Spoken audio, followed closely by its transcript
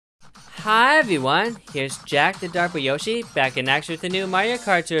Hi everyone, here's Jack the Darpa Yoshi back in action with a new Mario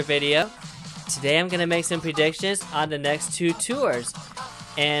Kart Tour video. Today I'm gonna make some predictions on the next two tours.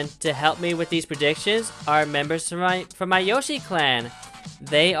 And to help me with these predictions are members from my Yoshi clan.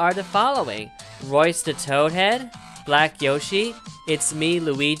 They are the following: Royce the Toadhead, Black Yoshi, It's Me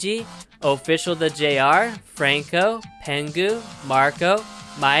Luigi, Official the JR, Franco, Pengu, Marco,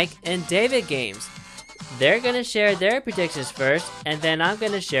 Mike, and David Games. They're gonna share their predictions first, and then I'm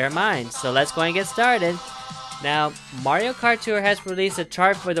gonna share mine. So let's go and get started. Now, Mario Kart Tour has released a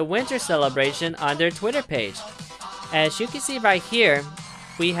chart for the winter celebration on their Twitter page. As you can see right here,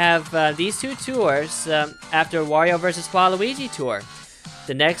 we have these two tours after Wario vs. Waluigi Tour.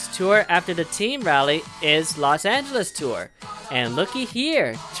 The next tour after the team rally is Los Angeles Tour. And looky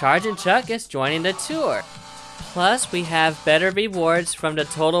here, Charge and Chuck is joining the tour. Plus, we have better rewards from the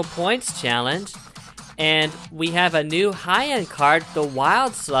Total Points Challenge. And we have a new high-end card, the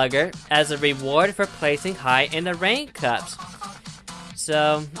Wild Slugger, as a reward for placing high in the rank cups.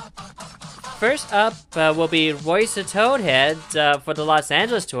 So, first up will be Royce the Toadhead for the Los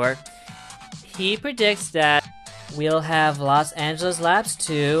Angeles Tour. He predicts that we'll have Los Angeles Laps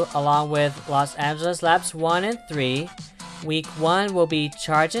 2 along with Los Angeles Laps 1 and 3. Week 1 will be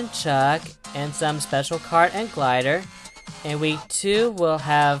Charge and Chuck and some special kart and glider. And week 2 we'll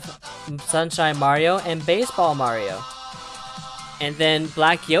have Sunshine Mario and Baseball Mario. And then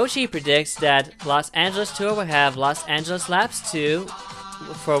Black Yoshi predicts that Los Angeles Tour will have Los Angeles Laps 2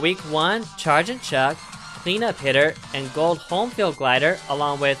 for week 1, Charge and Chuck, Cleanup Hitter, and Gold Home Field Glider,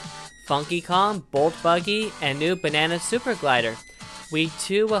 along with Funky Kong, Bolt Buggy, and new Banana Super Glider. Week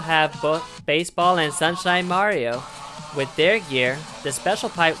 2 will have both Baseball and Sunshine Mario. With their gear, the special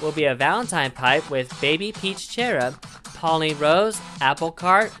pipe will be a Valentine pipe with Baby Peach Cherub, Pauline Rose, Apple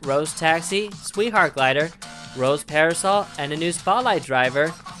Cart, Rose Taxi, Sweetheart Glider, Rose Parasol, and a new Spotlight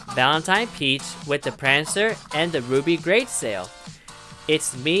Driver, Valentine Peach with the Prancer and the Ruby Great Sale.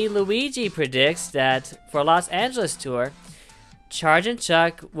 It's Me Luigi predicts that for Los Angeles Tour, Charge and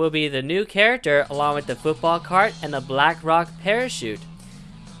Chuck will be the new character along with the football cart and the Black Rock Parachute.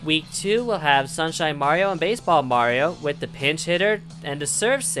 Week 2 will have Sunshine Mario and Baseball Mario with the Pinch Hitter and the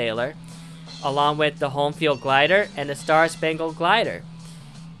Surf Sailor, along with the Home Field Glider and the Star Spangled Glider.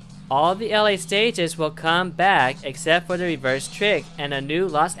 All the LA stages will come back except for the reverse trick and a new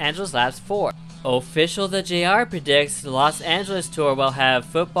Los Angeles Laps 4. Official the JR predicts the Los Angeles Tour will have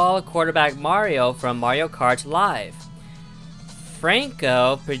football quarterback Mario from Mario Kart Live.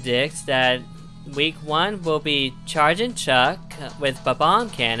 Franco predicts that week 1 will be Charge and Chuck with Bomb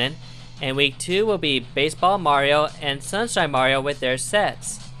Cannon, and week 2 will be Baseball Mario and Sunshine Mario with their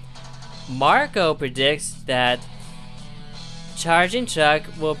sets. Marco predicts that Charge and Chuck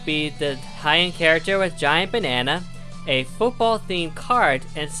will be the high-end character with Giant Banana, a football-themed kart,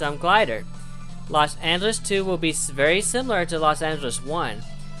 and some glider. Los Angeles 2 will be very similar to Los Angeles 1.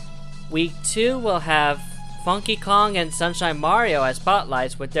 Week 2 will have Funky Kong and Sunshine Mario as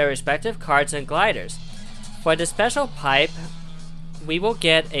spotlights with their respective karts and gliders. For the special pipe, we will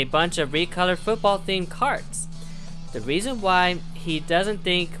get a bunch of recolored football-themed karts. The reason why he doesn't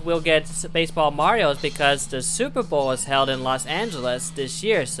think we'll get Baseball Mario is because the Super Bowl is held in Los Angeles this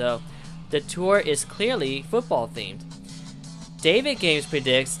year, so the tour is clearly football themed. David Games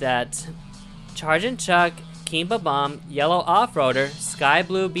predicts that Charge and Chuck, Kimba Bomb, Yellow Off-Roader, Sky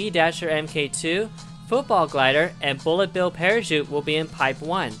Blue B-Dasher MK2, Football Glider, and Bullet Bill Parachute will be in Pipe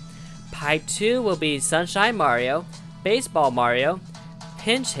 1. Pipe 2 will be Sunshine Mario, Baseball Mario,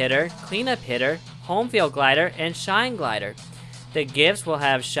 Pinch Hitter, Cleanup Hitter, Home Field Glider, and Shine Glider. The gifts will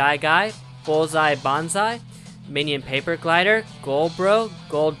have Shy Guy, Bullseye Bonsai, Minion Paper Glider, Gold Bro,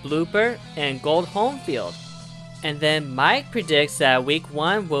 Gold Blooper, and Gold Home Field. And then Mike predicts that week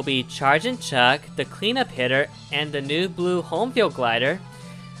 1 will be Charge and Chuck, the Cleanup Hitter, and the new blue Home Field Glider.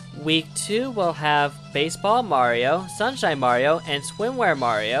 Week 2 will have Baseball Mario, Sunshine Mario, and Swimwear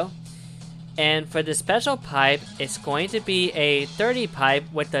Mario. And for the special pipe, it's going to be a 30 pipe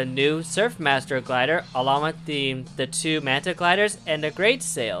with the new Surfmaster glider along with the two Manta gliders and the Great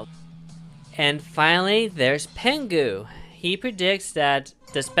Sail. And finally, there's Pengu. He predicts that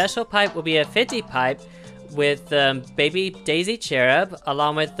the special pipe will be a 50 pipe with Baby Daisy Cherub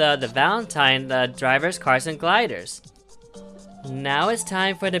along with the Valentine drivers, cars, and gliders. Now it's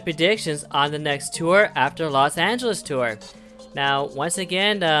time for the predictions on the next tour after Los Angeles Tour. Now, once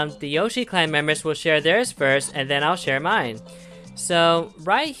again, the Yoshi clan members will share theirs first, and then I'll share mine. So,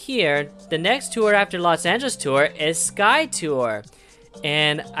 right here, the next tour after Los Angeles Tour is Sky Tour.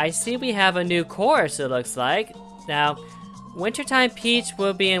 And I see we have a new course, it looks like. Now, Wintertime Peach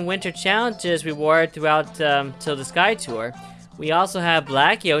will be in Winter Challenges reward throughout till the Sky Tour. We also have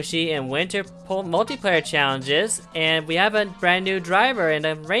Black Yoshi and Winter multiplayer challenges, and we have a brand new driver and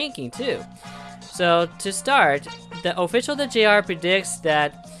a ranking too. So to start, the official The JR predicts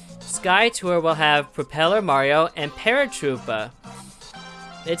that Sky Tour will have Propeller Mario and Paratroopa.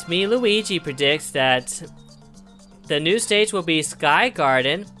 It's Me Luigi predicts that the new stage will be Sky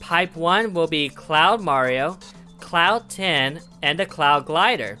Garden, Pipe 1 will be Cloud Mario, Cloud 10, and a Cloud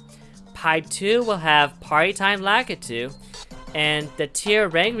Glider. Pipe 2 will have Party Time Lakitu, and the tier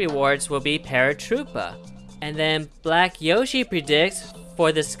rank rewards will be Paratroopa. And then Black Yoshi predicts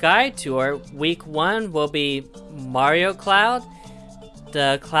for the Sky Tour, week 1 will be Mario Cloud,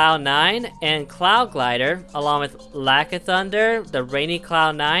 the Cloud 9, and Cloud Glider, along with Lack-a-Thunder, the Rainy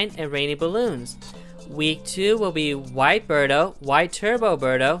Cloud 9, and Rainy Balloons. Week 2 will be White Birdo, White Turbo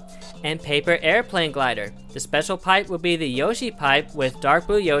Birdo, and Paper Airplane Glider. The special pipe will be the Yoshi pipe with Dark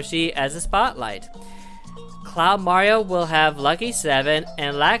Blue Yoshi as a spotlight. Cloud Mario will have Lucky 7,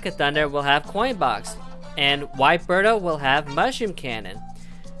 and Lack-a-Thunder will have Coin Box. And White Birdo will have Mushroom Cannon.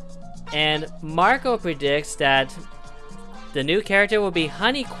 And Marco predicts that the new character will be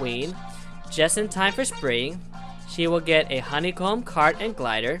Honey Queen, just in time for spring. She will get a Honeycomb Cart and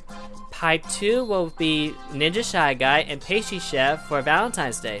Glider. Pipe 2 will be Ninja Shy Guy and Pastry Chef for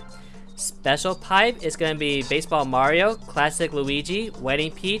Valentine's Day. Special pipe is going to be Baseball Mario, Classic Luigi,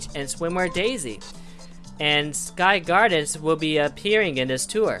 Wedding Peach, and Swimwear Daisy. And Sky Gardens will be appearing in this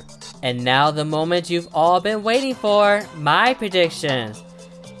tour. And now the moment you've all been waiting for, my predictions.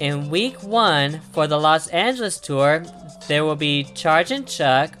 In week 1 for the Los Angeles tour, there will be Charge and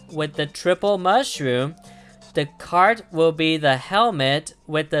Chuck with the Triple Mushroom. The Kart will be the Helmet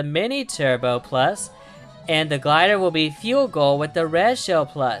with the Mini Turbo Plus. And the Glider will be Fuel Goal with the Red Shell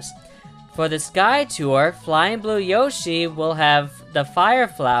Plus. For the Sky Tour, Flying Blue Yoshi will have the Fire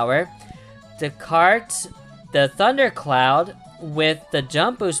Flower. The Kart, the Thunder Cloud with the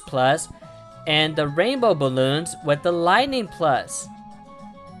Jump Boost Plus, and the Rainbow Balloons with the Lightning Plus.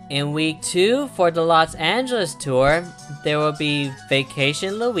 In week 2 for the Los Angeles tour, there will be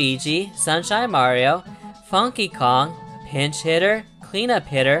Vacation Luigi, Sunshine Mario, Funky Kong, Pinch Hitter, Cleanup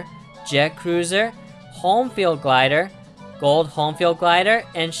Hitter, Jet Cruiser, Home Field Glider, Gold Home Field Glider,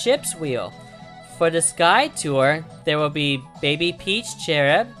 and Ship's Wheel. For the Sky Tour, there will be Baby Peach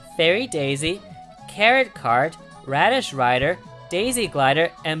Cherub, Fairy Daisy, Carrot Cart, Radish Rider, Daisy Glider,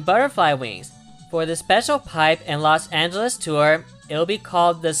 and Butterfly Wings. For the special pipe in Los Angeles tour, it'll be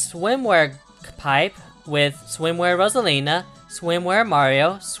called the Swimwear pipe with Swimwear Rosalina, Swimwear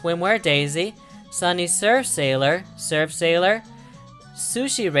Mario, Swimwear Daisy, Sunny Surf Sailor, Sushi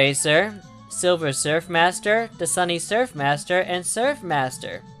Racer, Silver Surf Master, the Sunny Surf Master, and Surf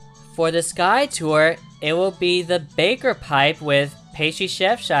Master. For the Sky Tour, it will be the Baker pipe with Pastry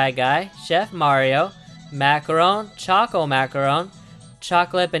Chef Shy Guy, Chef Mario, Macaron, Choco Macaron,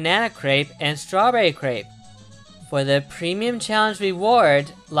 Chocolate Banana Crepe, and Strawberry Crepe. For the Premium Challenge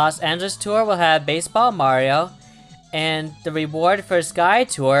reward, Los Angeles Tour will have Baseball Mario, and the reward for Sky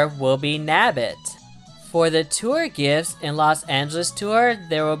Tour will be Nabbit. For the tour gifts in Los Angeles Tour,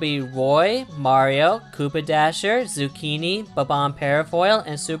 there will be Roy, Mario, Koopa Dasher, Zucchini, Bob-omb Parafoil,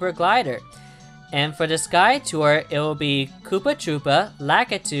 and Super Glider. And for the Sky Tour, it will be Koopa Troopa,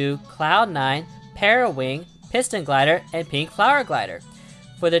 Lakitu, Cloud9, Parawing, Piston Glider, and Pink Flower Glider.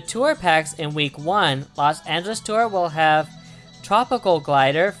 For the tour packs in week 1, Los Angeles Tour will have Tropical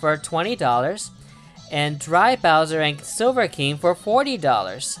Glider for $20, and Dry Bowser and Silver King for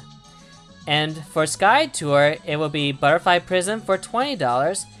 $40. And for Sky Tour, it will be Butterfly Prism for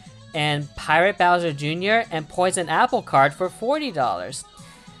 $20, and Pirate Bowser Jr. and Poison Apple Card for $40.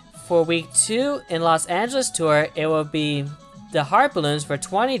 For week 2 in Los Angeles Tour, it will be the Heart Balloons for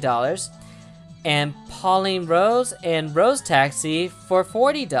 $20, and Pauline Rose and Rose Taxi for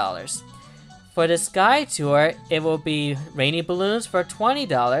 $40. For the Sky Tour, it will be Rainy Balloons for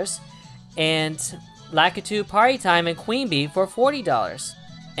 $20, and Lakitu Party Time and Queen Bee for $40.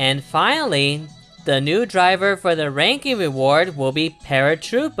 And finally, the new driver for the ranking reward will be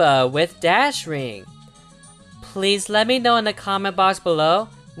Paratroopa with Dash Ring. Please let me know in the comment box below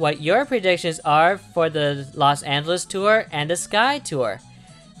what your predictions are for the Los Angeles Tour and the Sky Tour.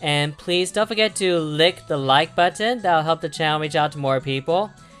 And please don't forget to click the like button, that'll help the channel reach out to more people.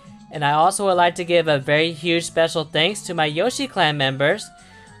 And I also would like to give a very huge special thanks to my Yoshi Clan members,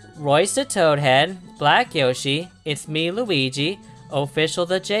 Royce the Toadhead, Black Yoshi, It's Me Luigi, Official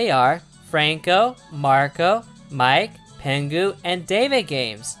the JR, Franco, Marco, Mike, Pengu, and David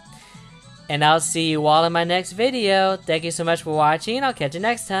Games. And I'll see you all in my next video. Thank you so much for watching. I'll catch you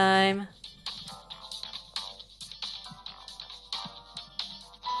next time.